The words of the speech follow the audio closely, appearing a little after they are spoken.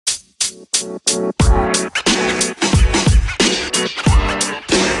Welcome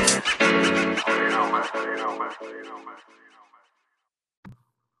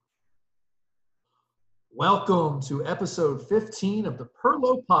to episode 15 of the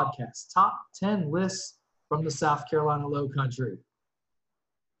Perlow Podcast, Top 10 Lists from the South Carolina Low Country.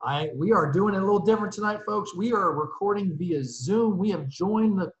 We are doing it a little different tonight, folks. We are recording via Zoom. We have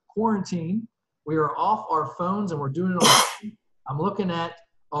joined the quarantine. We are off our phones and we're doing it on. I'm looking at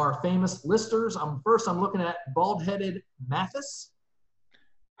our famous listers. I'm looking at bald-headed Mathis.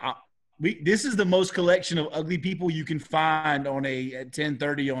 This is the most collection of ugly people you can find at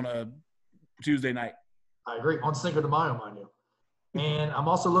 10:30 on a Tuesday night. I agree. On Cinco de Mayo, mind you. And I'm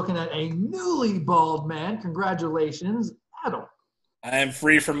also looking at a newly bald man. Congratulations, Adam. I am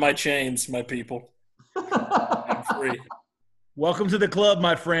free from my chains, my people. I'm free. Welcome to the club,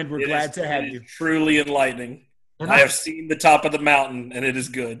 my friend. We're glad to have you. Truly enlightening. And I have seen the top of the mountain, and it is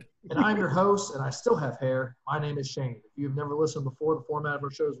good. And I'm your host, and I still have hair. My name is Shane. If you've never listened before, the format of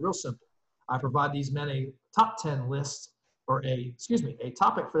our show is real simple. I provide these men a top 10 list, or a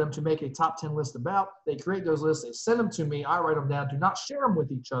topic for them to make a top 10 list about. They create those lists. They send them to me. I write them down. Do not share them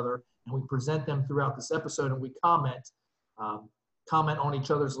with each other. And we present them throughout this episode, and we comment on each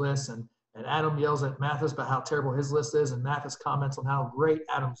other's lists. And Adam yells at Mathis about how terrible his list is, and Mathis comments on how great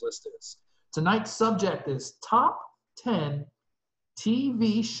Adam's list is. Tonight's subject is top 10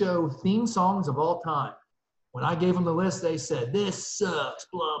 TV show theme songs of all time. When I gave them the list, they said, this sucks,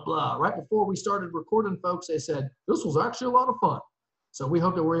 blah, blah. Right before we started recording, folks, they said, this was actually a lot of fun. So we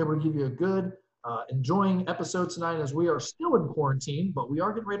hope that we're able to give you a good, enjoying episode tonight as we are still in quarantine, but we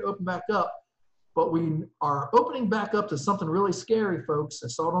are getting ready to open back up. But we are opening back up to something really scary, folks. I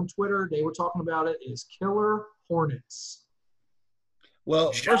saw it on Twitter. They were talking about it. Is killer hornets.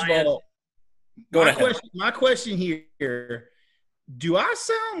 Well, first of all, my question here, do I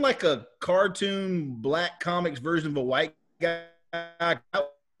sound like a cartoon black comics version of a white guy? That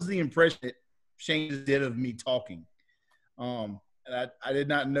was the impression that Shane did of me talking. And I did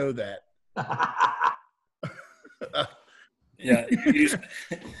not know that. Yeah, you sound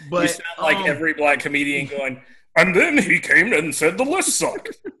like every black comedian going, and then he came and said the list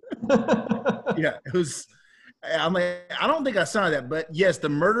sucked. Yeah, it was. I don't think I saw that, but yes, the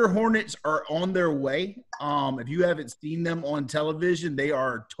murder hornets are on their way. If you haven't seen them on television, they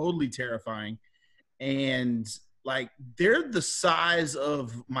are totally terrifying, and they're the size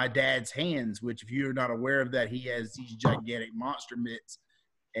of my dad's hands. Which, if you're not aware of that, he has these gigantic monster mitts,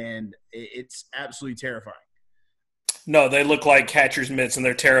 and it's absolutely terrifying. No, they look like catcher's mitts, and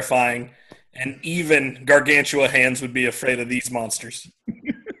they're terrifying. And even gargantua hands would be afraid of these monsters.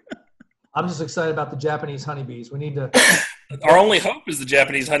 I'm just excited about the Japanese honeybees. We need to. Our only hope is the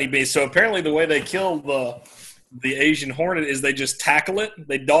Japanese honeybees. So apparently, the way they kill the Asian hornet is they just tackle it.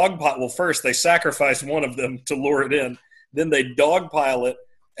 They dogpile. Well, first they sacrifice one of them to lure it in. Then they dogpile it,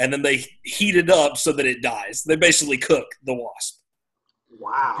 and then they heat it up so that it dies. They basically cook the wasp.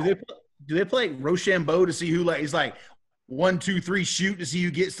 Wow. Do they play Rochambeau to see who is 1, 2, 3 shoot to see who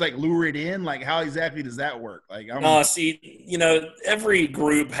gets lure it in? How exactly does that work? Every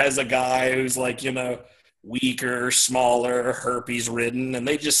group has a guy who's weaker, smaller, herpes ridden, and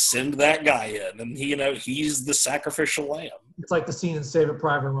they just send that guy in, and he's the sacrificial lamb. It's like the scene in Saving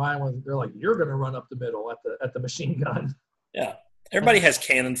Private Ryan when they're like, "You're going to run up the middle at the machine gun." Yeah, everybody has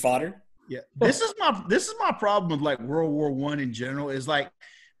cannon fodder. Yeah, this is my problem with World War I in general. Is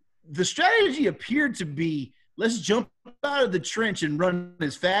the strategy appeared to be, let's jump out of the trench and run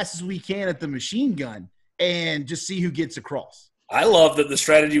as fast as we can at the machine gun and just see who gets across. I love that the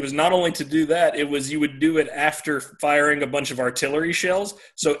strategy was not only to do that, it was you would do it after firing a bunch of artillery shells.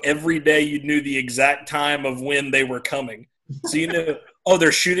 So every day you knew the exact time of when they were coming. So you knew,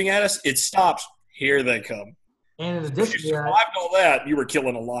 they're shooting at us. It stops. Here they come. And in addition to that, all that, you were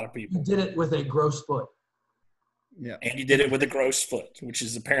killing a lot of people. You did it with a gross foot. Yeah. And you did it with a gross foot, which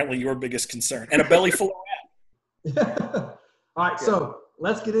is apparently your biggest concern. And a belly full of rat. All right, so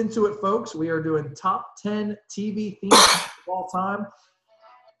let's get into it, folks. We are doing top 10 TV themes of all time.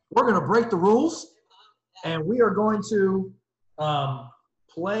 We're going to break the rules, and we are going to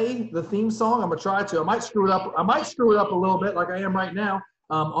play the theme song. I'm going to try to. I might screw it up. A little bit, like I am right now,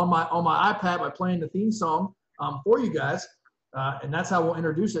 on my iPad by playing the theme song for you guys, and that's how we'll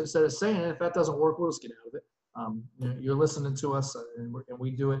introduce it instead of saying it. If that doesn't work, we'll just get out of it. You're listening to us, and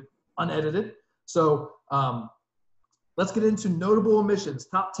we do it unedited. So let's get into notable omissions.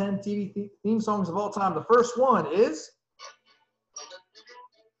 Top 10 TV theme songs of all time. The first one is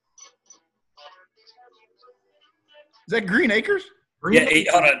that Green Acres? Green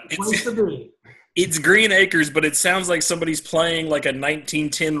Acres. Place to be. It's Green Acres, but it sounds like somebody's playing like a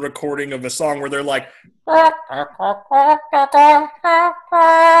 1910 recording of a song where they're like, that's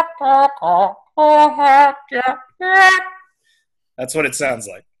what it sounds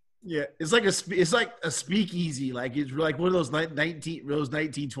like. Yeah, it's like a speakeasy. Like it's like one of those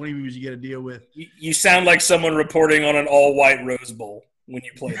 1920 movies you got to deal with. You sound like someone reporting on an all-white Rose Bowl when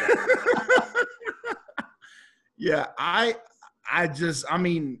you play that. Yeah, I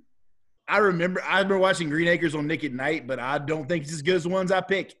remember watching Green Acres on Nick at Night, but I don't think it's as good as the ones I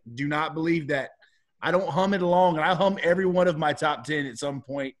pick. Do not believe that. I don't hum it along, and I hum every one of my top 10 at some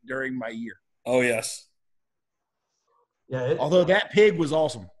point during my year. Oh, yes. Yeah. Although that pig was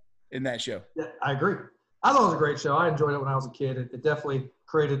awesome in that show. Yeah, I agree. I thought it was a great show. I enjoyed it when I was a kid. It definitely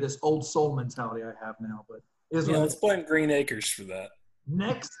created this old soul mentality I have now. But let's blame Green Acres for that.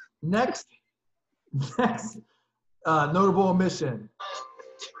 Next, notable omission.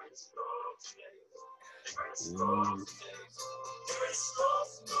 Ooh.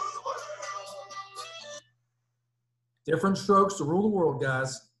 Different strokes to rule the world,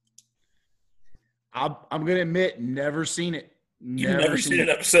 guys. I'm going to admit, never seen it. You've never seen an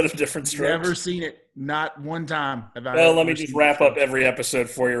episode of Different Strokes? Never seen it. Not one time. Well, let me just wrap up every episode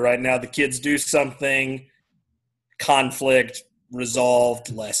for you right now. The kids do something, conflict,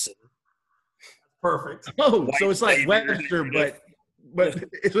 resolved, lesson. Perfect. Oh, so it's like Webster, but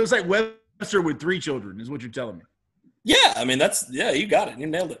it's like Webster with 3 children is what you're telling me. Yeah, I mean, you got it. You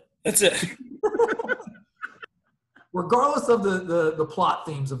nailed it. That's it. Regardless of the plot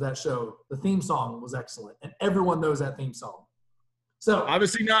themes of that show, the theme song was excellent, and everyone knows that theme song. So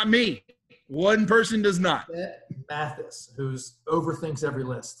obviously not me. One person does not. Mathis, who's overthinks every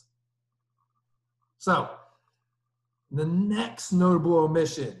list. So the next notable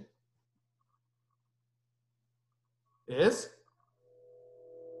omission is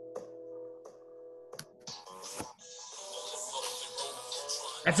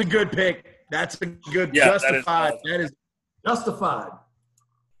that's a good pick. That's a good Justified. That is Justified.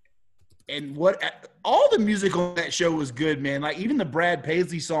 And all the music on that show was good, man. Like even the Brad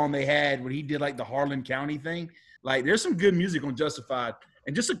Paisley song they had when he did like the Harlan County thing. Like there's some good music on Justified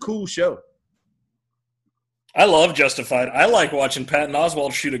and just a cool show. I love Justified. I like watching Patton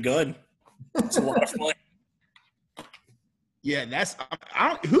Oswalt shoot a gun. It's a lot of fun. Yeah,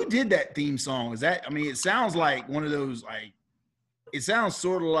 who did that theme song? It sounds like one of those it sounds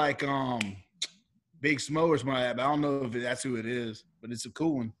sort of like Big Smo or something like that, but I don't know if that's who it is, but it's a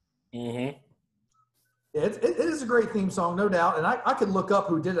cool one. Mm-hmm. Yeah, it is a great theme song, no doubt. And I could look up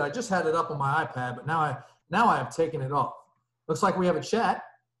who did it. I just had it up on my iPad, but now I have taken it off. Looks like we have a chat.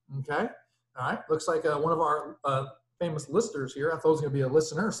 Okay. All right. Looks like one of our famous listeners here. I thought it was going to be a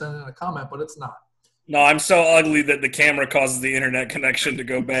listener sending in a comment, but it's not. No, I'm so ugly that the camera causes the internet connection to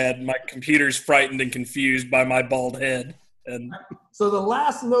go bad. My computer's frightened and confused by my bald head. And so the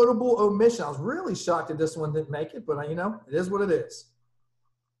last notable omission, I was really shocked that this one didn't make it, but it is what it is.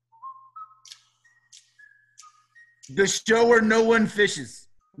 The show where no one fishes.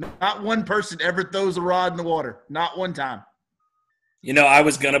 Not one person ever throws a rod in the water. Not one time. I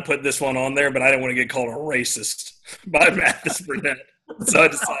was going to put this one on there, but I didn't want to get called a racist by Mathis Burnett. So I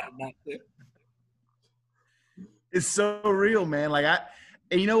decided not to. It's so real, man.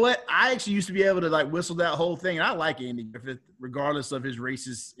 And you know what? I actually used to be able to whistle that whole thing. And I like Andy Griffith, regardless of his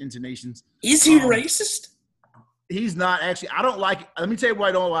racist intonations. Is he racist? He's not actually. I don't like. Let me tell you why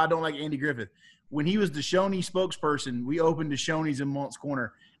I don't like Andy Griffith. When he was the Shoney spokesperson, we opened the Shoney's in Moncks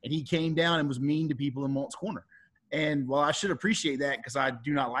Corner, and he came down and was mean to people in Moncks Corner. And I should appreciate that because I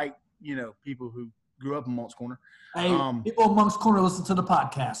do not like people who grew up in Moncks Corner. Hey, people in Moncks Corner listen to the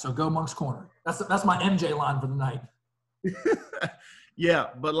podcast, so go Moncks Corner. That's my MJ line for the night. Yeah,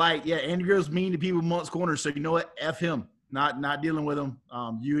 but Andy Griffith's mean to people in Moncks Corner, so you know what? F him. Not dealing with him.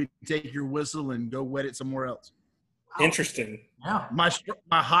 You take your whistle and go wet it somewhere else. Interesting. Yeah. My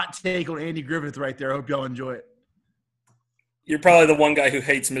hot take on Andy Griffith right there. I hope y'all enjoy it. You're probably the one guy who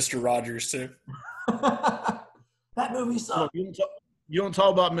hates Mr. Rogers, too. That movie sucked. You don't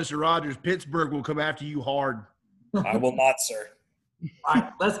talk about Mr. Rogers. Pittsburgh will come after you hard. I will not, sir. All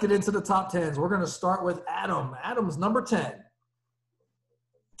right, let's get into the top 10s. We're going to start with Adam. Adam's number 10.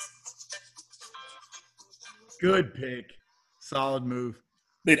 Good pick. Solid move.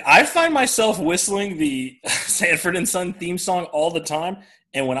 Dude, I find myself whistling the Sanford and Son theme song all the time.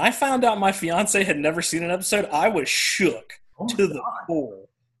 And when I found out my fiance had never seen an episode, I was shook to the core.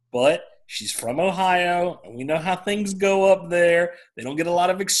 But she's from Ohio, and we know how things go up there. They don't get a lot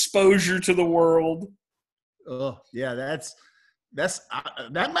of exposure to the world. Oh, yeah,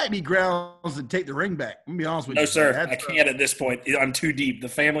 that might be grounds to take the ring back. I'm going to be honest with you. No, sir, I can't at this point. I'm too deep. The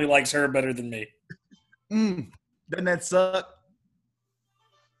family likes her better than me. Doesn't that suck?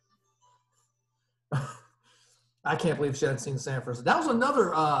 I can't believe she hadn't seen Sanford. That was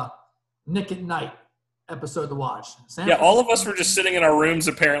another Nick at Night episode to watch. Yeah, all of us were just sitting in our rooms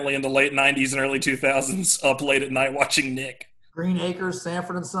apparently in the late 90s and early 2000s up late at night watching Nick. Green Acres,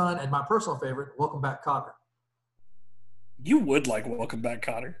 Sanford and Son, and my personal favorite, Welcome Back, Kotter. You would like Welcome Back,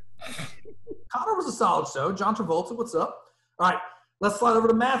 Kotter. Kotter was a solid show. John Travolta, what's up? All right, let's slide over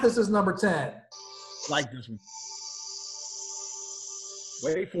to Mathis's number 10. Like this one.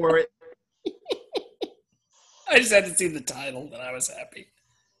 Wait for it. I just had to see the title and I was happy.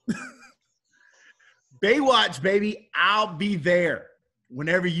 Baywatch, baby, I'll be there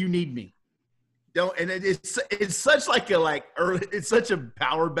whenever you need me. It's such it's such a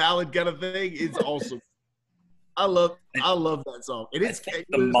power ballad kind of thing. It's awesome. I love that song.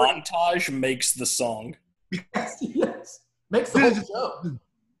 The montage makes the song. Yes. Makes the whole show.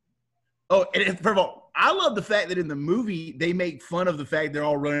 Oh, and first of all, I love the fact that in the movie they make fun of the fact they're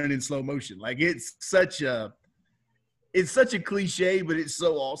all running in slow motion. Like it's such a cliche, but it's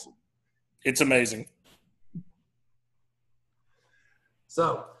so awesome. It's amazing.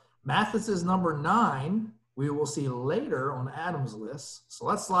 So Mathis's number 9, we will see later on Adam's list. So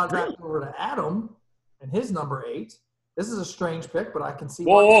let's slide back over to Adam and his number 8. This is a strange pick, but I can see.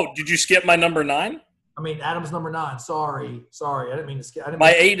 Whoa! Did you skip my number 9? I mean, Adam's number 9. Sorry. I didn't mean to skip.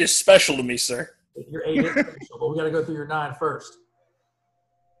 My 8 is special to me, sir. Your 8 is special, but we got to go through your 9 first.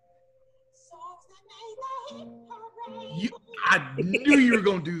 I knew you were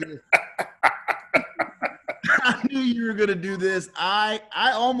going to do this. I knew you were going to do this. I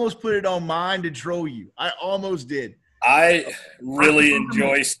almost put it on mine to troll you. I almost did. I really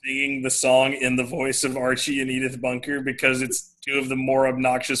enjoy singing the song in the voice of Archie and Edith Bunker because it's two of the more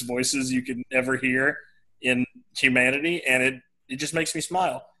obnoxious voices you could ever hear in humanity, and it just makes me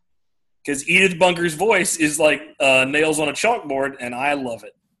smile. Because Edith Bunker's voice is like nails on a chalkboard, and I love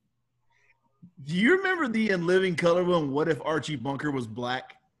it. Do you remember the In Living Color one, What If Archie Bunker Was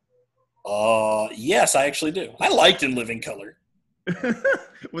Black? Yes, I actually do. I liked In Living Color.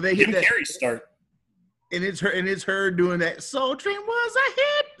 Well, they hit Jim that Carrey start. And it's her doing that. Soul Train was a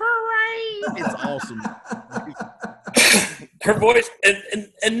hit parade. It's awesome. Her voice,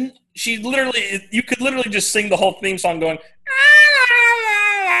 and she literally, you could literally just sing the whole theme song going.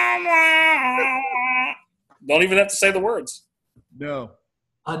 Don't even have to say the words. No.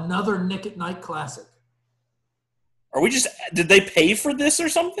 Another Nick at Night classic. Did they pay for this or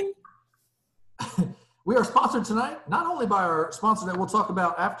something? We are sponsored tonight, not only by our sponsor that we'll talk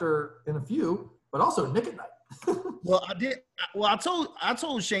about after in a few, but also Nick at Night. Well, I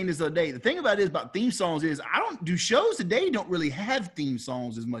told Shane this other day. The thing about it is about theme songs is I don't do shows today. Don't really have theme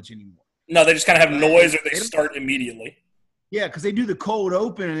songs as much anymore. No, they just kind of have noise or they start immediately. Yeah, because they do the cold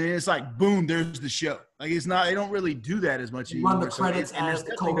open and it's like boom, there's the show. Like it's not. They don't really do that as much anymore. Run the credits as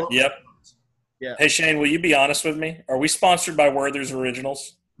the cold open. Yep. Yeah. Hey Shane, will you be honest with me? Are we sponsored by Werther's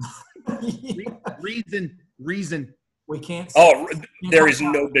Originals? Yeah. Reason. We can't. There is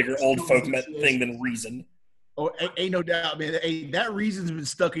no bigger old folk thing than Reason. Oh, ain't no doubt, man. Hey, that Reason's been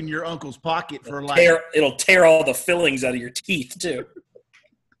stuck in your uncle's pocket for life. It'll tear all the fillings out of your teeth too.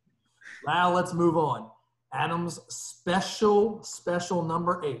 Now let's move on. Adam's special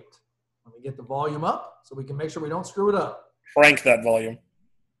number 8. Let me get the volume up so we can make sure we don't screw it up. Crank that volume.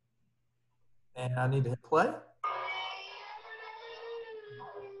 And I need to hit play.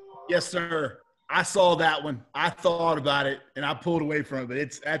 Yes, sir. I saw that one. I thought about it, and I pulled away from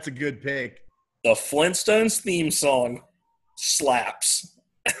it. That's a good pick. The Flintstones theme song slaps,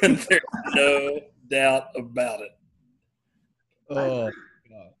 and there's no doubt about it. Oh,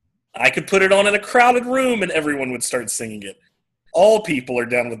 I could put it on in a crowded room, and everyone would start singing it. All people are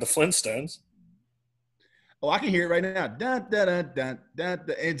down with the Flintstones. Oh, I can hear it right now. Dun, dun, dun, dun, dun,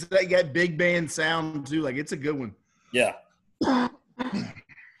 dun. It's like that big band sound too. Like it's a good one. Yeah.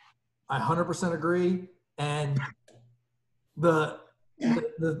 I 100% agree. And the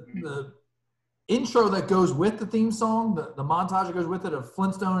intro that goes with the theme song, the montage that goes with it of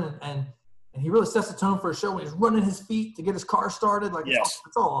Flintstone, and he really sets the tone for a show when he's running his feet to get his car started. Like yes.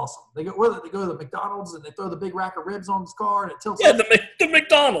 It's all awesome. They go to the McDonald's and they throw the big rack of ribs on his car and it tilts. Yeah, the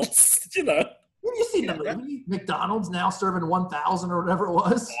McDonald's, you know. You seen the movie? McDonald's now serving 1,000 or whatever it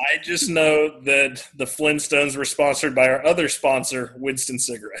was. I just know that the Flintstones were sponsored by our other sponsor, Winston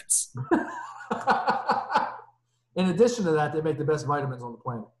Cigarettes. In addition to that, they make the best vitamins on the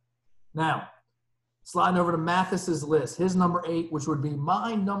planet. Now, sliding over to Mathis's list, his number 8, which would be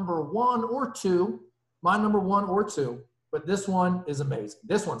my number 1 or 2. My number 1 or 2. But this one is amazing.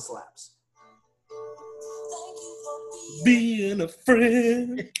 This one slaps. Being a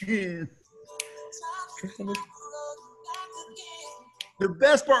friend. The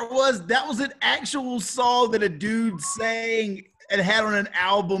best part was that was an actual song that a dude sang and had on an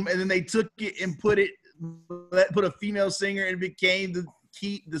album, and then they took it and put a female singer, and it became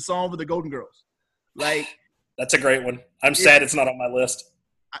the song for the Golden Girls. Like, that's a great one. I'm sad it's not on my list.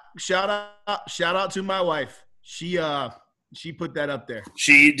 Shout out to my wife. She put that up there.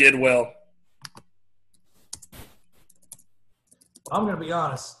 She did well. I'm gonna be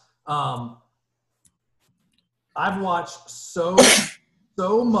honest. I've watched so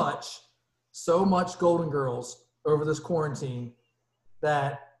much Golden Girls over this quarantine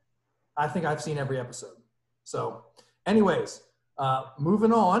that I think I've seen every episode. So, anyways,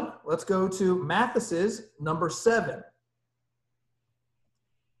 moving on. Let's go to Mathis's number 7.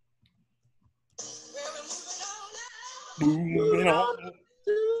 Moving on to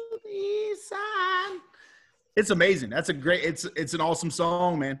the side. It's amazing. That's a great. It's an awesome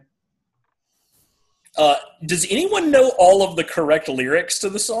song, man. Does anyone know all of the correct lyrics to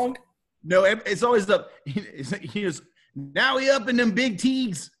the song? No, it's always he is now he up in them big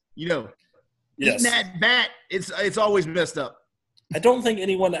teagues, Yes. Eating that bat. It's always messed up. I don't think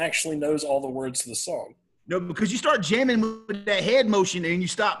anyone actually knows all the words to the song. No, because you start jamming with that head motion and you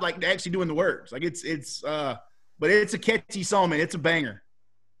stop like actually doing the words. Like but it's a catchy song, man. It's a banger.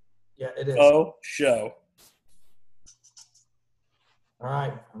 Yeah, it is. Oh, show. All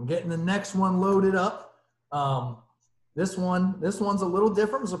right, I'm getting the next one loaded up. This one's a little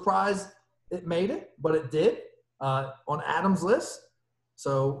different. I'm surprised it made it, but it did on Adam's list.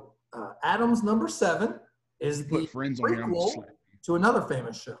 So Adam's number 7 is the prequel to another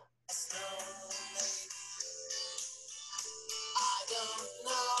famous show.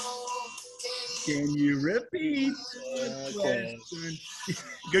 Can you repeat? Okay.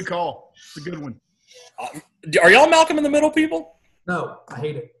 Good call. It's a good one. Are y'all Malcolm in the Middle people? No, I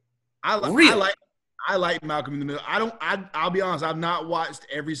hate it. I like Malcolm in the Middle. I'll be honest, I've not watched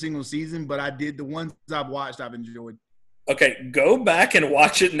every single season, but I did the ones I've watched, I've enjoyed. Okay, go back and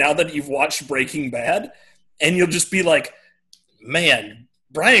watch it now that you've watched Breaking Bad, and you'll just be like, man,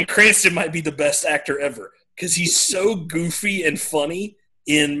 Bryan Cranston might be the best actor ever because he's so goofy and funny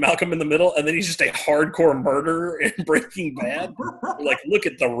in Malcolm in the Middle, and then he's just a hardcore murderer in Breaking Bad. Like, look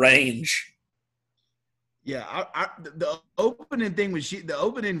at the range. Yeah, the opening thing was the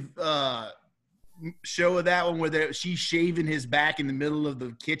opening show of that one where she's shaving his back in the middle of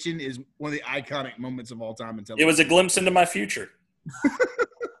the kitchen is one of the iconic moments of all time in television. It was a glimpse into my future.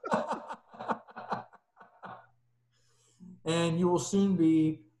 And you will soon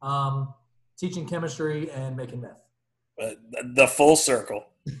be teaching chemistry and making meth. The full circle.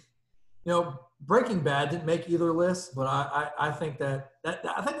 Breaking Bad didn't make either list, but I think that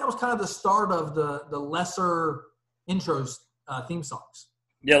was kind of the start of the lesser intros theme songs.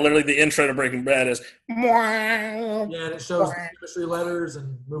 Yeah, literally the intro to Breaking Bad is. Yeah, and it shows the chemistry letters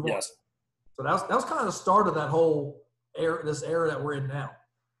and move on. So that was kind of the start of that whole era, this era that we're in now.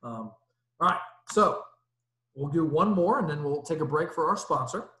 All right, so we'll do one more and then we'll take a break for our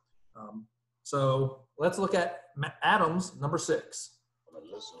sponsor. So let's look at Adam's number 6.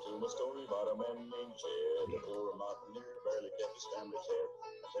 Listen to a story about a man named Jed. The poor mountaineer barely kept his family's hair.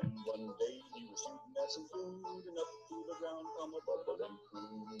 Then one day he was shooting at some food, and up to the ground come a bubbling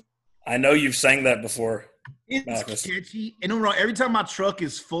crude. I know you've sang that before. It's Marcus. catchy. And don't wrong, every time my truck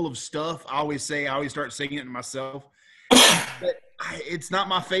is full of stuff, I always start singing it to myself. But it's not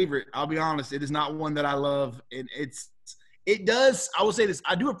my favorite. I'll be honest. It is not one that I love. And I will say this.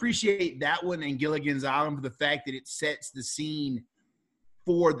 I do appreciate that one and Gilligan's Island for the fact that it sets the scene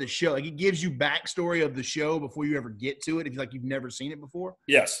for the show. Like, it gives you backstory of the show before you ever get to it, if you've never seen it before.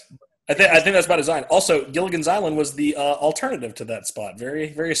 Yes. I think that's by design. Also, Gilligan's Island was the alternative to that spot.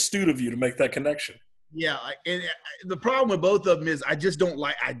 Very, very astute of you to make that connection. Yeah, and the problem with both of them is I just don't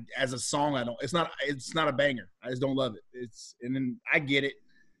like. As a song, It's not a banger. I just don't love it. And then I get it,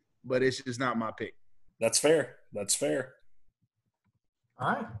 but it's just not my pick. That's fair. All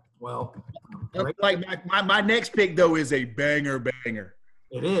right. Well, like my next pick though is a banger.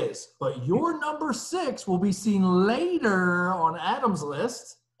 It is, but your number 6 will be seen later on Adam's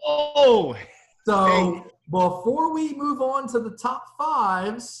list. Oh, so before we move on to the top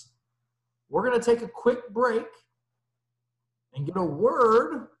 5s, we're going to take a quick break and get a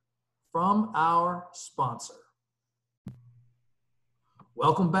word from our sponsor.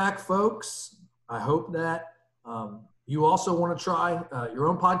 Welcome back, folks. I hope that you also want to try your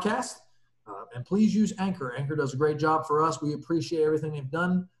own podcast. And please use Anchor. Anchor does a great job for us. We appreciate everything they've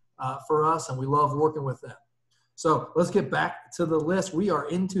done for us, and we love working with them. So let's get back to the list. We are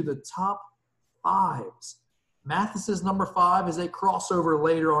into the top 5s. Mathis's number 5 is a crossover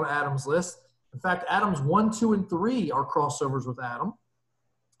later on Adam's list. In fact, Adam's 1, 2, and 3 are crossovers with Adam.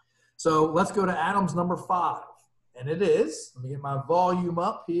 So let's go to Adam's number 5. And it is, let me get my volume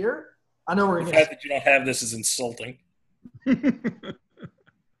up here. I know we're going The to fact that you don't have this is insulting. and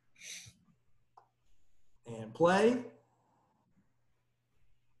play.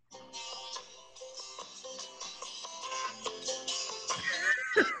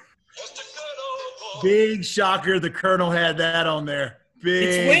 Big shocker. The Colonel had that on there. Big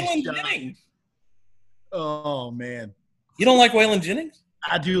It's Waylon shocker. Jennings. Oh, man. You don't like Waylon Jennings?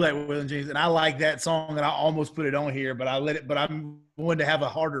 I do like Waylon Jennings, and I like that song, and I almost put it on here, but I let it. But I'm going to have a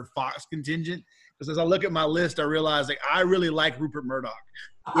harder Fox contingent because as I look at my list, I realize like I really like Rupert Murdoch,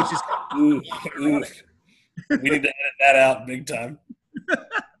 which is Ooh. We need to edit that out big time.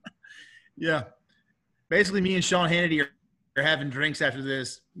 yeah. Basically, me and Sean Hannity are having drinks after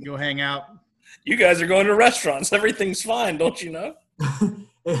this. Go hang out. You guys are going to restaurants. Everything's fine, don't you know?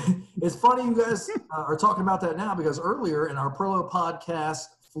 It's funny you guys are talking about that now because earlier in our Perlo podcast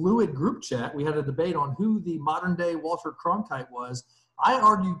Fluid group chat, we had a debate on who the modern day Walter Cronkite was. I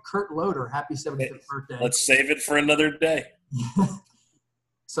argued Kurt Loder. Happy 75th birthday. Let's save it for another day.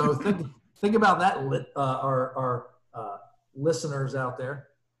 So think about that, our listeners out there.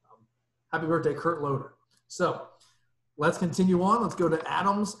 Happy birthday, Kurt Loder. So let's continue on. Let's go to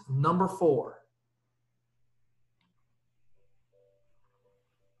Adam's number 4.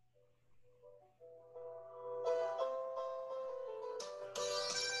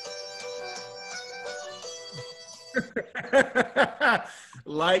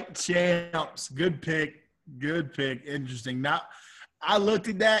 Like champs. Good pick. Good pick. Interesting. Now, I looked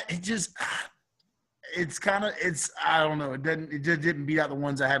at that. I don't know. It just didn't beat out the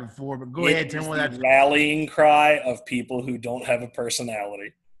ones I had before, but go ahead, tell me what the that. rallying cry of people who don't have a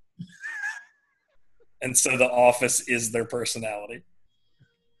personality. And so The Office is their personality.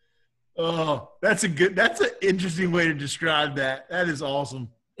 Oh, that's an interesting way to describe that. That is awesome.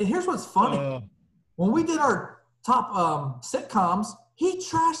 And here's what's funny. When we did our top sitcoms, he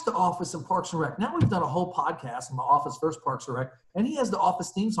trashed The Office and Parks and Rec. Now we've done a whole podcast on The Office versus Parks and Rec, and he has The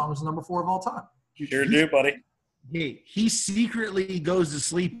Office theme song as number 4 of all time. You sure do, buddy. Hey, he secretly goes to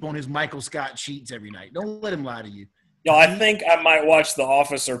sleep on his Michael Scott sheets every night. Don't let him lie to you. Yo, I think I might watch The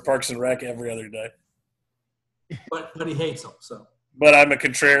Office or Parks and Rec every other day. But he hates them, so. But I'm a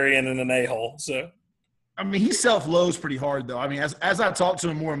contrarian and an a-hole, so. I mean, he self-loathes pretty hard, though. I mean, as I talk to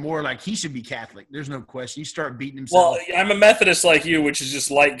him more and more, like, he should be Catholic. There's no question. He start beating himself. Well, I'm a Methodist like you, which is just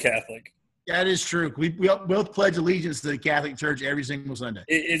light Catholic. That is true. We both pledge allegiance to the Catholic Church every single Sunday.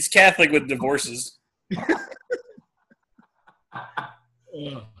 It's Catholic with divorces.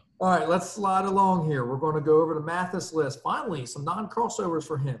 All right, let's slide along here. We're going to go over to Mathis' list. Finally, some non-crossovers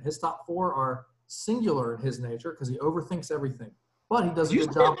for him. His top 4 are singular in his nature because he overthinks everything. But he does a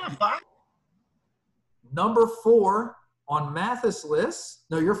good job. Number 4 on Mathis' list.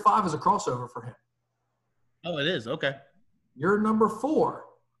 No, your 5 is a crossover for him. Oh, it is? Okay. Your number 4.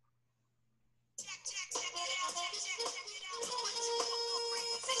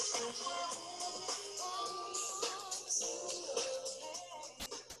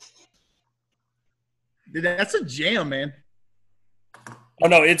 Dude, that's a jam, man. Oh,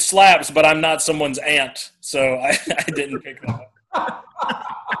 no, it slaps, but I'm not someone's aunt, so I didn't pick that up.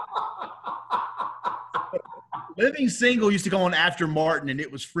 Living Single used to go on after Martin, and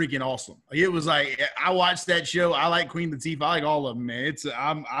it was freaking awesome. It was like I watched that show. I like Queen Latifah. I like all of them, man.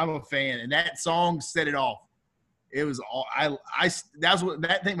 I'm a fan, and that song set it off. It was all that's what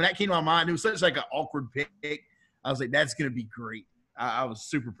that thing when that came to my mind. It was such like an awkward pick. I was like, that's gonna be great. I was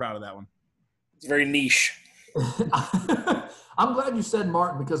super proud of that one. It's very niche. I'm glad you said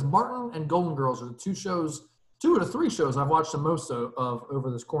Martin because Martin and Golden Girls are the 2 of the 3 shows I've watched the most of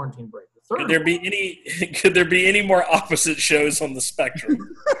over this quarantine break. The third Could there be any more opposite shows on the spectrum?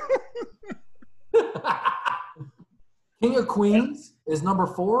 King of Queens is number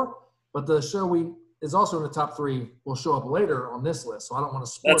 4, but the show is also in the top 3 will show up later on this list, so I don't want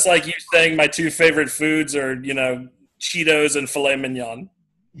to spoil. That's like you saying my 2 favorite foods are, Cheetos and filet mignon.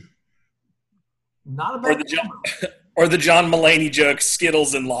 Not a bad or the John Mulaney joke,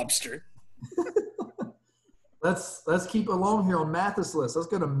 Skittles and lobster. Let's keep along here on Mathis' list. Let's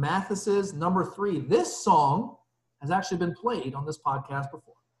go to Mathis's number 3. This song has actually been played on this podcast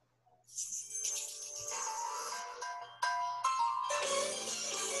before.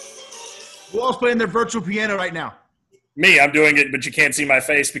 Who else playing their virtual piano right now? Me, I'm doing it, but you can't see my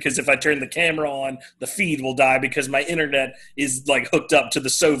face because if I turn the camera on, the feed will die because my internet is like hooked up to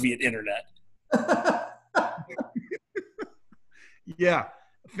the Soviet internet. Yeah.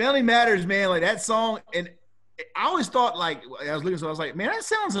 Family Matters, man. Like that song, and I always thought, like, I was looking, so I was like, man, that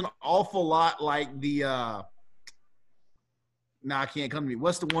sounds an awful lot like the I can't come to me.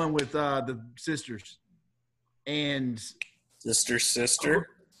 What's the one with the sisters and Sister.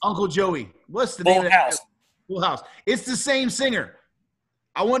 Uncle Joey? What's the Full name of that? House. Full House. It's the same singer.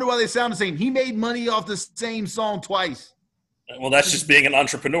 I wonder why they sound the same. He made money off the same song twice. Well, that's just being an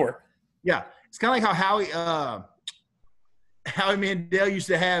entrepreneur. Yeah, it's kind of like how Howie Mandel used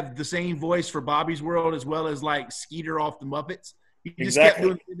to have the same voice for Bobby's World as well as like Skeeter off the Muppets. He just kept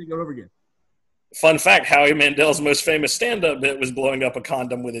doing the same thing over again. Fun fact, Howie Mandel's most famous stand-up bit was blowing up a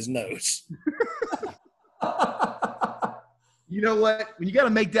condom with his nose. You know what? When you got to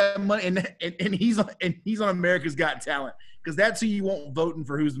make that money, and he's on America's Got Talent, because that's who you want voting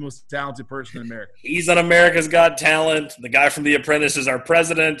for who's the most talented person in America. He's on America's Got Talent. The guy from The Apprentice is our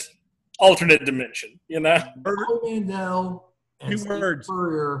president. Alternate dimension, you know? Howie Mandel and 2 Steve words.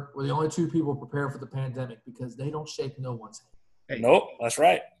 Spurrier were the only 2 people prepared for the pandemic because they don't shake no one's hand. Hey, Nope, that's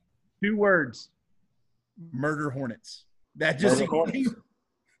right. 2 words. Murder hornets. That just Murder hornets.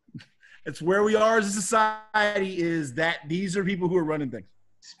 It's where we are as a society, is that these are people who are running things.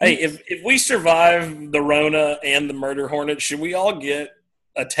 Hey, if we survive the Rona and the murder hornet, should we all get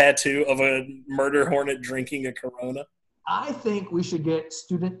a tattoo of a murder hornet drinking a Corona? I think we should get a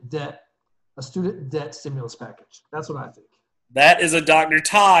student debt stimulus package. That's what I think. That is a Dr.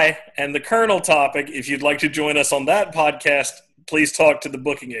 Ty and the Colonel topic. If you'd like to join us on that podcast, please talk to the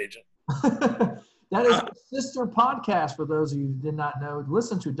booking agent. That is a sister podcast for those of you who did not know.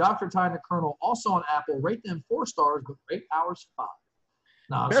 Listen to Dr. Ty and the Colonel, also on Apple. Rate them 4 stars, but rate ours 5.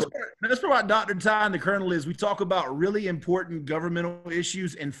 Best part about Dr. Ty and the Colonel is we talk about really important governmental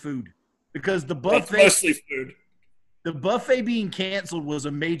issues and food, because the That's buffet, mostly food. the buffet being canceled was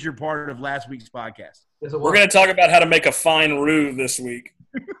a major part of last week's podcast. We're going to talk about how to make a fine roux this week.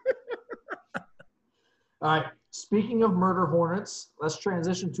 All right. Speaking of murder hornets, let's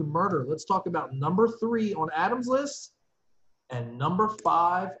transition to murder. Let's talk about number 3 on Adam's list and number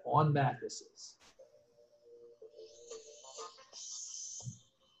 5 on Mathis's.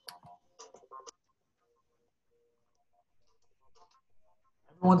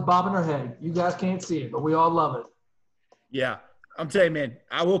 Everyone's bobbing their head. You guys can't see it, but we all love it. Yeah, I'm telling you, man,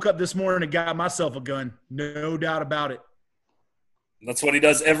 I woke up this morning and got myself a gun. No doubt about it. That's what he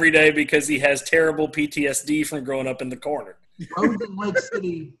does every day because he has terrible PTSD from growing up in the corner. Rose in Lake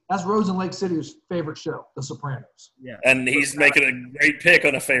City. That's Rose in Lake City's favorite show, The Sopranos. Yeah. And he's making a great pick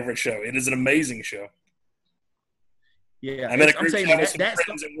on a favorite show. It is an amazing show. Yeah. I'm in a group chat with some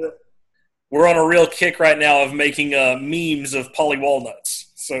friends, and we're on a real kick right now of making memes of Polly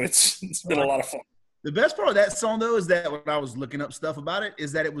Walnuts. So it's been a lot of fun. The best part of that song, though, is that when I was looking up stuff about it,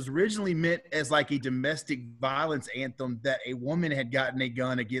 is that it was originally meant as like a domestic violence anthem that a woman had gotten a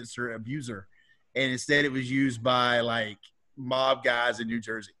gun against her abuser. And instead it was used by like mob guys in New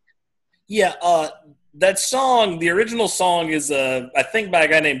Jersey. Yeah, that song, the original song is, I think, by a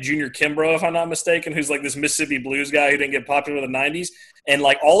guy named Junior Kimbrough, if I'm not mistaken, who's like this Mississippi blues guy who didn't get popular in the 90s. And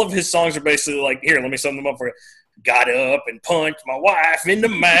like all of his songs are basically like, here, let me sum them up for you. Got up and punched my wife in the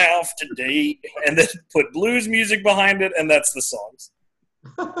mouth today, and then put blues music behind it, and that's the songs.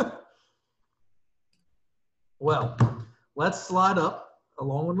 Well, let's slide up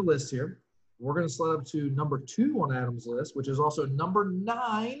along with the list here. We're going to slide up to number 2 on Adam's list, which is also number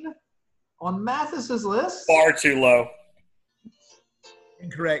 9 on Mathis's list. Far too low.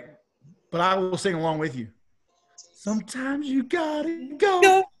 Incorrect. But I will sing along with you. Sometimes you gotta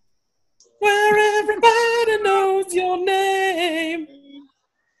go where everybody knows your name.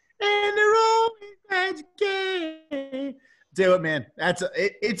 And they're always glad you came. Tell you what, man,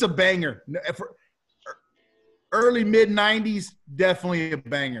 it's a banger. For early mid-90s, definitely a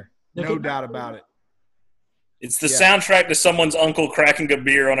banger. No doubt about it. It's the soundtrack to someone's uncle cracking a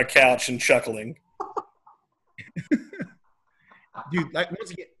beer on a couch and chuckling. Dude, like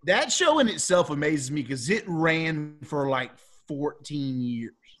once again, that show in itself amazes me because it ran for like 14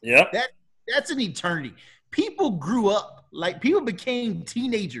 years. Yeah. That's an eternity. People grew up, like people became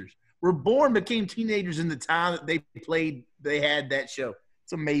teenagers, were born, became teenagers in the time that they had that show.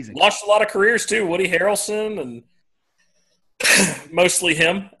 It's amazing. Launched a lot of careers too. Woody Harrelson and mostly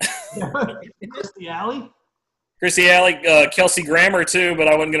him. Christy Alley. Chrissy Alley, Kelsey Grammer too, but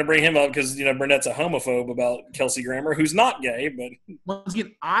I wasn't going to bring him up because Burnett's a homophobe about Kelsey Grammer, who's not gay. But once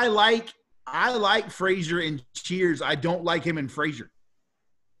again, I like Frasier in Cheers. I don't like him in Frasier.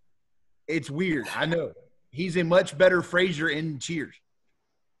 It's weird. I know he's a much better Frasier in Cheers.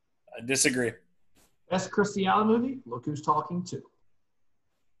 I disagree. Best Christy Alley movie? Look Who's Talking 2.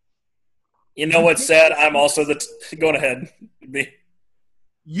 You know what's sad? I'm also going ahead.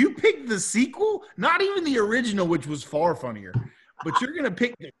 You picked the sequel, not even the original, which was far funnier. But you're gonna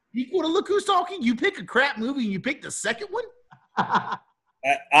pick the sequel to Look Who's Talking? You pick a crap movie and you pick the second one? I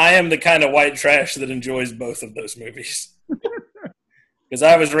am the kind of white trash that enjoys both of those movies. Because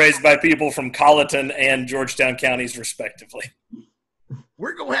I was raised by people from Colleton and Georgetown counties, respectively.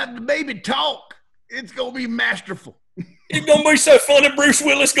 We're gonna have the baby talk. It's gonna be masterful. It's gonna be so funny. Bruce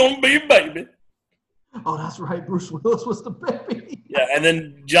Willis gonna be a baby. Oh, that's right. Bruce Willis was the baby. Yeah, and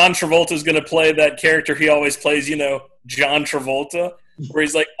then John Travolta's gonna play that character he always plays. John Travolta, where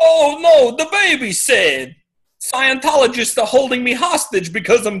he's like, "Oh no, the baby said Scientologists are holding me hostage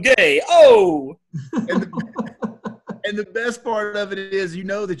because I'm gay." Oh, and the best part of it is,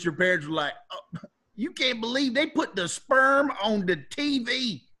 that your parents were like, "Oh, you can't believe they put the sperm on the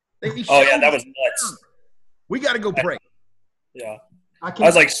TV." Oh yeah, that was nuts. We got to go pray. Yeah. I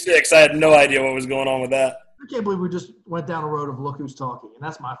was like 6. I had no idea what was going on with that. I can't believe we just went down a road of Look Who's Talking, and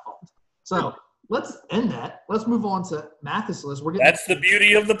that's my fault. So let's end that. Let's move on to Mathis list. That's the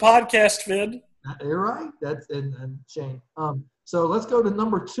beauty of the podcast, Fid. You're right. That's and Shane. So let's go to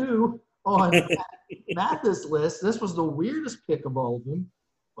number 2 on Mathis list. This was the weirdest pick of all of them,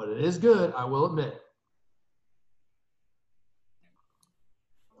 but it is good, I will admit.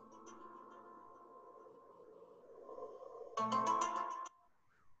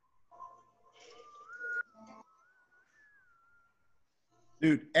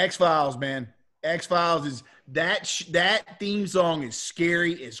 Dude, X-Files, man. X-Files is that theme song is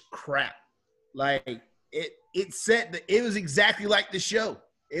scary as crap. Like it was exactly like the show.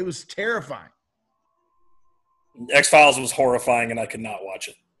 It was terrifying. X-Files was horrifying, and I could not watch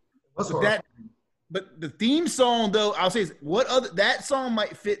it. But the theme song, though, I'll say that song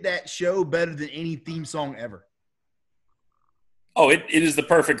might fit that show better than any theme song ever. Oh, it is the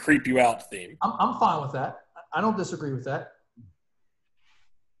perfect creep you out theme. I'm fine with that. I don't disagree with that.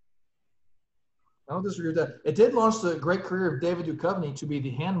 It did launch the great career of David Duchovny to be the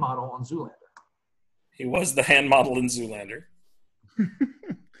hand model on Zoolander. He was the hand model in Zoolander.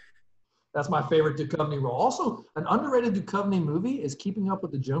 That's my favorite Duchovny role. Also, an underrated Duchovny movie is Keeping Up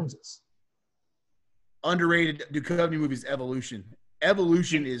with the Joneses. Underrated Duchovny movie is Evolution.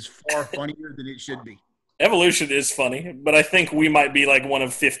 Evolution is far funnier than it should be. Evolution is funny, but I think we might be like one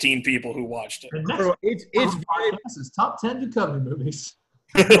of 15 people who watched it. It's top 10 Duchovny movies.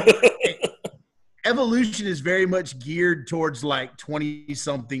 Evolution is very much geared towards like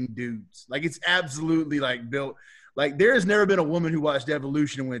 20-something dudes. Like it's absolutely like built. Like there has never been a woman who watched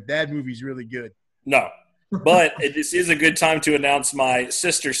Evolution and went, "That movie's really good." No, but this is a good time to announce my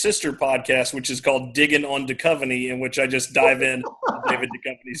sister podcast, which is called Digging on Duchovny, in which I just dive in David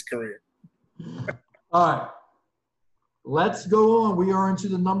Duchovny's career. All right. Let's go on. We are into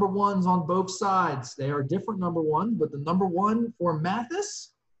the number ones on both sides. They are different number one, but the number one for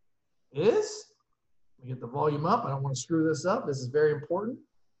Mathis is, let me get the volume up. I don't want to screw this up. This is very important.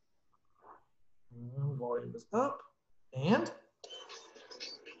 Volume is up. And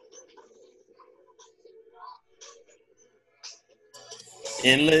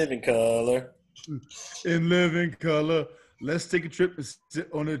In Living Color. In Living Color. Let's take a trip and sit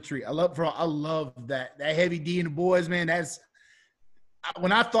on a tree. I love that. That Heavy D and the Boys, man.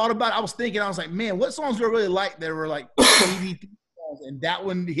 When I thought about it, I was like, man, what songs do I really like that were like TV songs? And that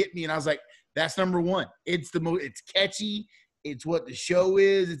one hit me, and I was like, that's number one. It's catchy. It's what the show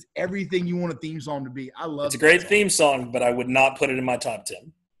is. It's everything you want a theme song to be. I love it. It's a great theme song, but I would not put it in my top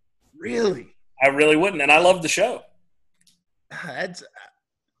 10. Really? I really wouldn't, and I love the show. You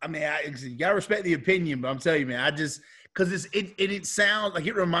gotta respect the opinion, but I'm telling you, man, because it sounds like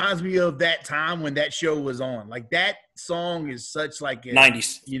it reminds me of that time when that show was on. Like that song is such like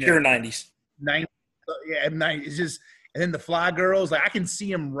 90s, pure 90s. 90s, yeah, 90s. It's just, and then the Fly Girls, like I can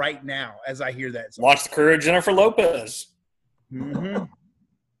see them right now as I hear that song. Watch the Career of Jennifer Lopez. Mm-hmm.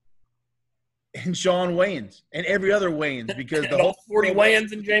 And Sean Wayans and every other Wayans, because the whole 40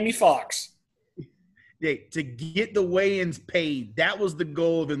 Wayans and Jamie Foxx. Yeah, to get the Wayans paid, that was the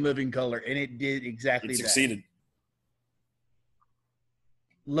goal of In Living Color, and it did exactly that. It succeeded.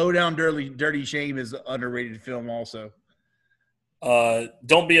 Low Down Dirty Shame is an underrated film also.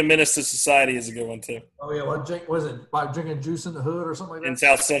 Don't Be a Menace to Society is a good one too. Oh yeah, what was it? By Drinking Juice in the Hood or something like that? In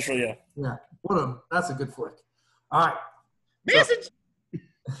South Central, yeah. Yeah. That's a good flick. All right. Message.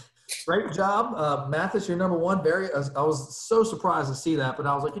 Great job. Mathis, you're number one. I was so surprised to see that, but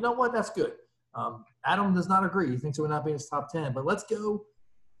I was like, you know what? That's good. Adam does not agree. He thinks it would not be in his top 10. But let's go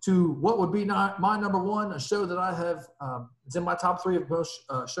to what would be my number one, a show that I have. It's in my top 3 of most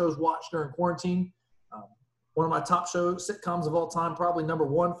shows watched during quarantine. One of my top sitcoms of all time, probably number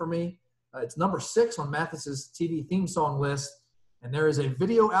 1 for me. It's number 6 on Mathis's TV theme song list. And there is a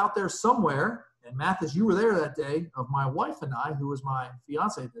video out there somewhere, and Mathis, you were there that day, of my wife and I, who was my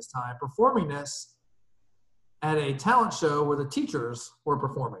fiance at this time, performing this at a talent show where the teachers were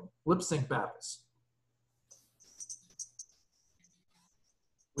performing, Lip Sync Battles.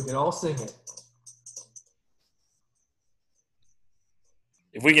 We could all sing it.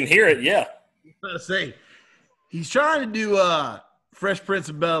 If we can hear it, yeah. I was about to say, he's trying to do Fresh Prince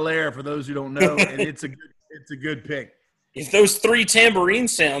of Bel-Air for those who don't know, and it's a good pick. If those 3 tambourine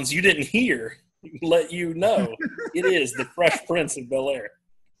sounds you didn't hear let you know, it is the Fresh Prince of Bel-Air.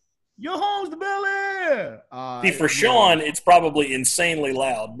 Yo home's the Bel-Air. See, for Sean, it's probably insanely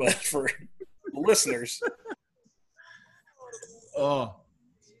loud, but for listeners. Oh.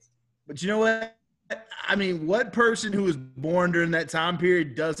 But you know what? I mean, what person who was born during that time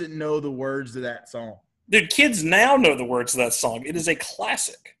period doesn't know the words to that song? Dude, kids now know the words of that song. It is a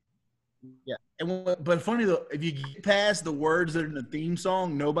classic. Yeah. But funny though, if you get past the words that are in the theme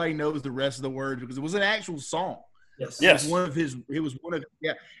song, nobody knows the rest of the words because it was an actual song. Yes. Yes.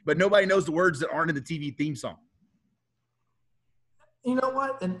 But nobody knows the words that aren't in the TV theme song. You know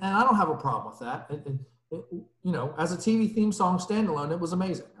what? And I don't have a problem with that. You know, as a TV theme song standalone, it was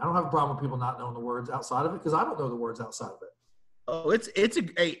amazing. I don't have a problem with people not knowing the words outside of it because I don't know the words outside of it. Oh,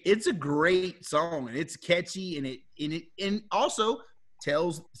 it's a great song and it's catchy and also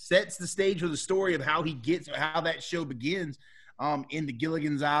sets the stage for the story of how that show begins in the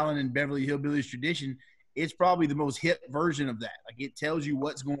Gilligan's Island and Beverly Hillbillies tradition. It's probably the most hip version of that. Like it tells you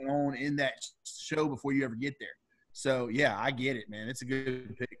what's going on in that show before you ever get there. So yeah, I get it, man. It's a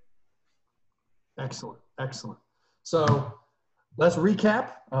good pick. Excellent. So let's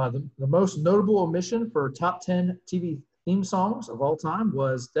recap. The most notable omission for top 10 TV theme songs of all time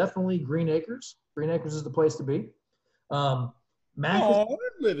was definitely Green Acres. Green Acres is the place to be.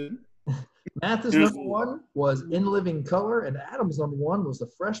 Mathis number 1 was In Living Color, and Adam's number 1 was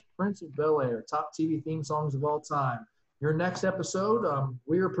The Fresh Prince of Bel-Air, top TV theme songs of all time. Your next episode,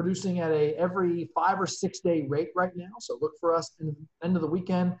 we are producing at every 5 or 6 day rate right now, so look for us in the end of the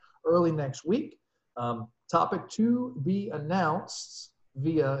weekend, early next week. Topic to be announced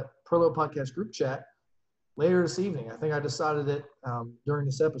via Perlo Podcast group chat later this evening. I think I decided it during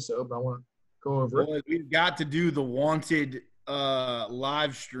this episode, but I want to go over it. We've got to do the wanted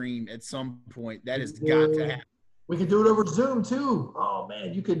live stream at some point. That has got to happen. We could do it over Zoom too. Oh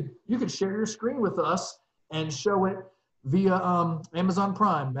man, you could share your screen with us and show it via Amazon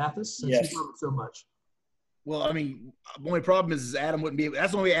Prime, Mathis, since yes. you love it so much. Well, I mean, the only problem is Adam wouldn't be able.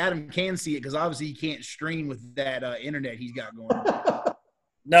 That's the only way Adam can see it because obviously he can't stream with that internet he's got going on.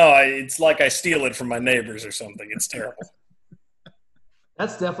 No, it's like I steal it from my neighbors or something. It's terrible.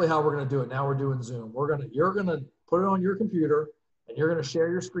 That's definitely how we're going to do it. Now we're doing Zoom. You're going to put it on your computer and you're going to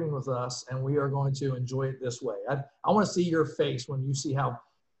share your screen with us, and we are going to enjoy it this way. I want to see your face when you see how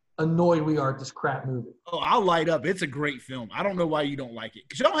annoyed we are at this crap movie. Oh, I'll light up. It's a great film. I don't know why you don't like it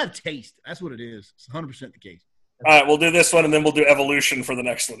because you don't have taste. That's what it is. It's 100% the case. All right, we'll do this one, and then we'll do Evolution for the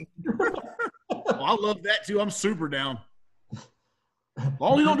next one. Oh, I love that too. I'm super down. As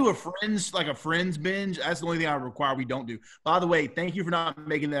long as we don't do a friends binge, that's the only thing I require we don't do. By the way, thank you for not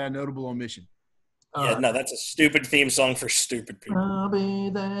making that a notable omission. No, that's a stupid theme song for stupid people. I'll be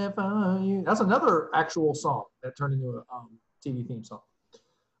there for you. That's another actual song that turned into a TV theme song.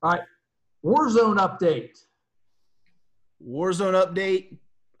 All right, Warzone update.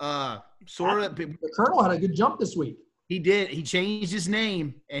 The Colonel had a good jump this week. He did. He changed his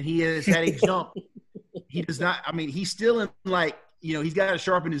name, and he has had a jump. He does not – I mean, he's still in he's got to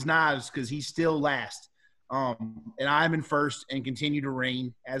sharpen his knives because he's still last. And I'm in first and continue to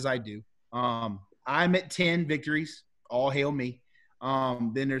reign as I do. I'm at 10 victories. All hail me.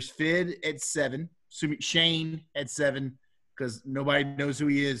 Then there's Fid at 7. Shane at 7 because nobody knows who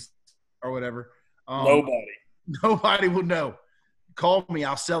he is or whatever. Nobody will know. Call me.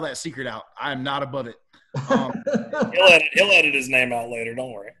 I'll sell that secret out. I am not above it. He'll edit his name out later.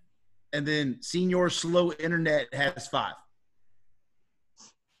 Don't worry. And then Senior Slow Internet has 5.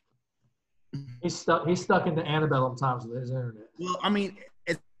 He's stuck into antebellum times with his internet. Well, I mean,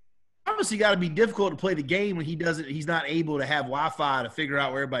 it's obviously got to be difficult to play the game when he's not able to have Wi-Fi to figure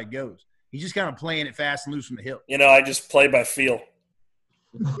out where everybody goes. He's just kind of playing it fast and loose from the hip. I just play by feel.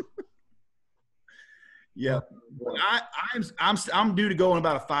 Yeah, I'm due to go on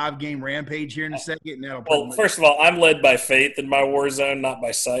about a 5-game rampage here in a second. And well, first of all, I'm led by faith in my Warzone, not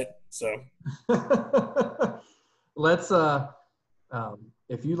by sight. So let's.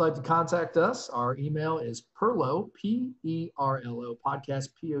 If you'd like to contact us, our email is perlo, P-E-R-L-O, podcast,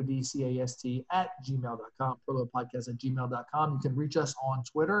 P-O-D-C-A-S-T, @gmail.com, perlopodcast@gmail.com. You can reach us on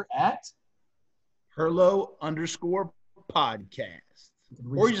Twitter at Perlo_podcast. Podcast.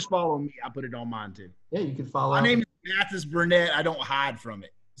 You Or you just follow me. I put it on mine too. Yeah, you can follow. My name is Mathis Burnett. I don't hide from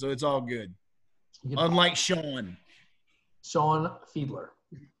it. So it's all good. Unlike Sean. Sean Fiedler.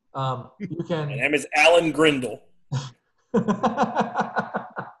 You My can. name is Alan Grindle.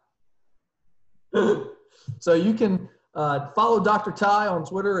 So you can follow Dr. Ty on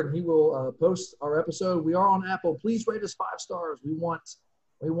Twitter, and he will post our episode. We are on Apple. Please rate us 5 stars. We want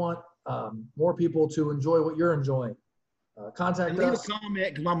more people to enjoy what you're enjoying. Contact Leave us. a comment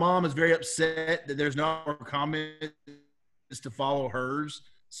because my mom is very upset that there's no more comments to follow hers.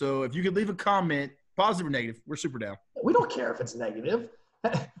 So if you could leave a comment, positive or negative, we're super down. We don't care if it's negative.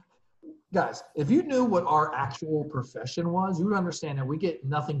 Guys, if you knew what our actual profession was, you would understand that we get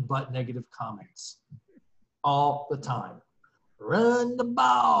nothing but negative comments all the time. Run the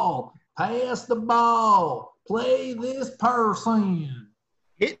ball, pass the ball, play this person.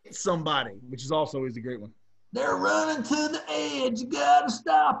 Hit somebody, which is also always a great one. They're running to the edge. You got to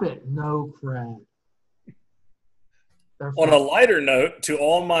stop it. No crap. On a lighter note, to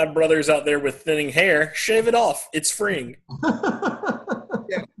all my brothers out there with thinning hair, shave it off. It's freeing.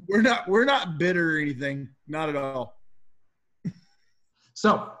 Yeah, we're not bitter or anything. Not at all.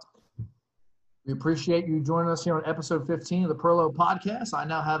 So we appreciate you joining us here on episode 15 of the Perlo Podcast. I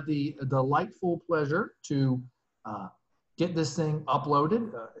now have the delightful pleasure to get this thing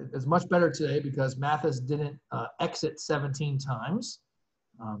uploaded. It's much better today because Mathis didn't exit 17 times.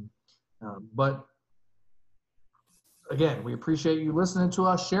 But again, we appreciate you listening to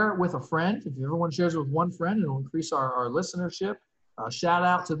us. Share it with a friend. If everyone shares it with one friend, it'll increase our listenership. Shout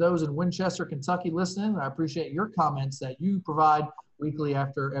out to those in Winchester, Kentucky listening. I appreciate your comments that you provide weekly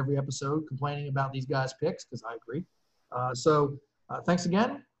after every episode complaining about these guys' picks, because I agree. So thanks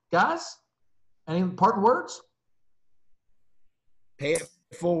again, guys. Any parting words? Pay it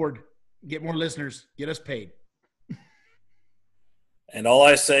forward. Get more listeners. Get us paid. And all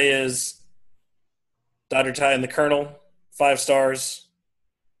I say is Dr. Ty and the Colonel, 5 stars.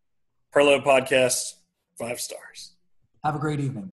 Perlo Podcast, 5 stars. Have a great evening.